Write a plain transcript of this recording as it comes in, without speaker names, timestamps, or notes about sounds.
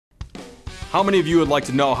How many of you would like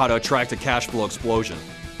to know how to attract a cash flow explosion?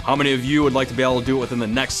 How many of you would like to be able to do it within the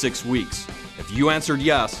next 6 weeks? If you answered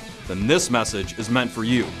yes, then this message is meant for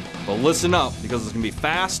you. But listen up, because it's going to be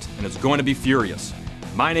fast and it's going to be furious.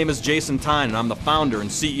 My name is Jason Tyne, and I'm the founder and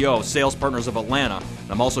CEO of Sales Partners of Atlanta.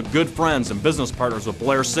 And I'm also good friends and business partners with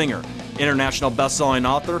Blair Singer, international best-selling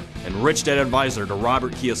author and Rich Dad advisor to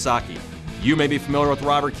Robert Kiyosaki. You may be familiar with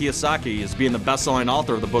Robert Kiyosaki as being the best-selling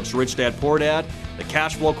author of the books Rich Dad, Poor Dad, The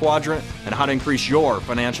Cash Flow Quadrant, and How to Increase Your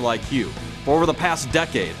Financial IQ. For over the past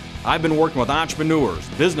decade, I've been working with entrepreneurs,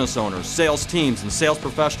 business owners, sales teams, and sales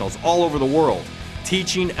professionals all over the world,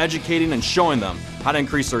 teaching, educating, and showing them how to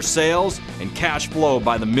increase their sales and cash flow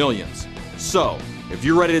by the millions. So, if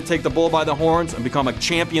you're ready to take the bull by the horns and become a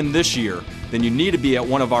champion this year, then you need to be at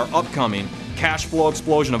one of our upcoming Cash Flow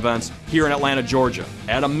Explosion events here in Atlanta, Georgia.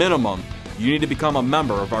 At a minimum, you need to become a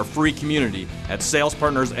member of our free community at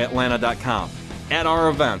salespartnersatlanta.com. At our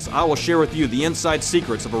events, I will share with you the inside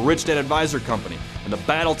secrets of a Rich Dad Advisor company and the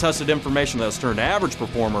battle-tested information that has turned average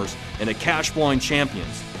performers into cash-flowing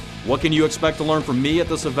champions. What can you expect to learn from me at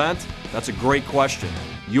this event? That's a great question.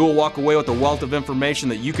 You will walk away with a wealth of information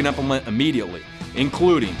that you can implement immediately,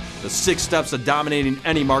 including the 6 steps to dominating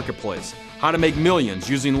any marketplace, how to make millions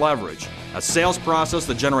using leverage, a sales process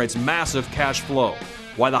that generates massive cash flow,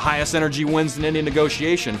 why the highest energy wins in any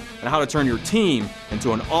negotiation, and how to turn your team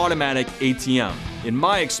into an automatic ATM. In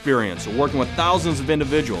my experience, working with thousands of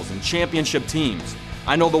individuals and championship teams,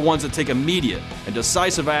 I know the ones that take immediate and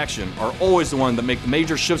decisive action are always the ones that make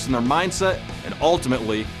major shifts in their mindset and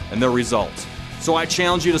ultimately in their results. So I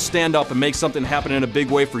challenge you to stand up and make something happen in a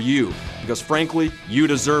big way for you, because frankly, you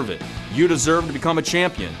deserve it. You deserve to become a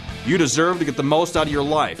champion. You deserve to get the most out of your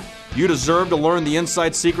life. You deserve to learn the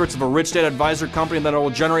inside secrets of a Rich Dad Advisor company that will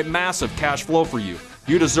generate massive cash flow for you.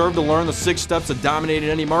 You deserve to learn the 6 steps to dominating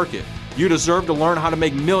any market. You deserve to learn how to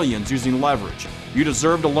make millions using leverage. You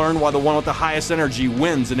deserve to learn why the one with the highest energy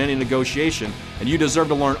wins in any negotiation. And you deserve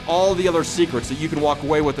to learn all the other secrets that you can walk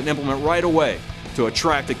away with and implement right away to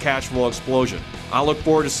attract a cash flow explosion. I look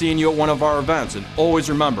forward to seeing you at one of our events, and always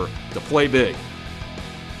remember to play big.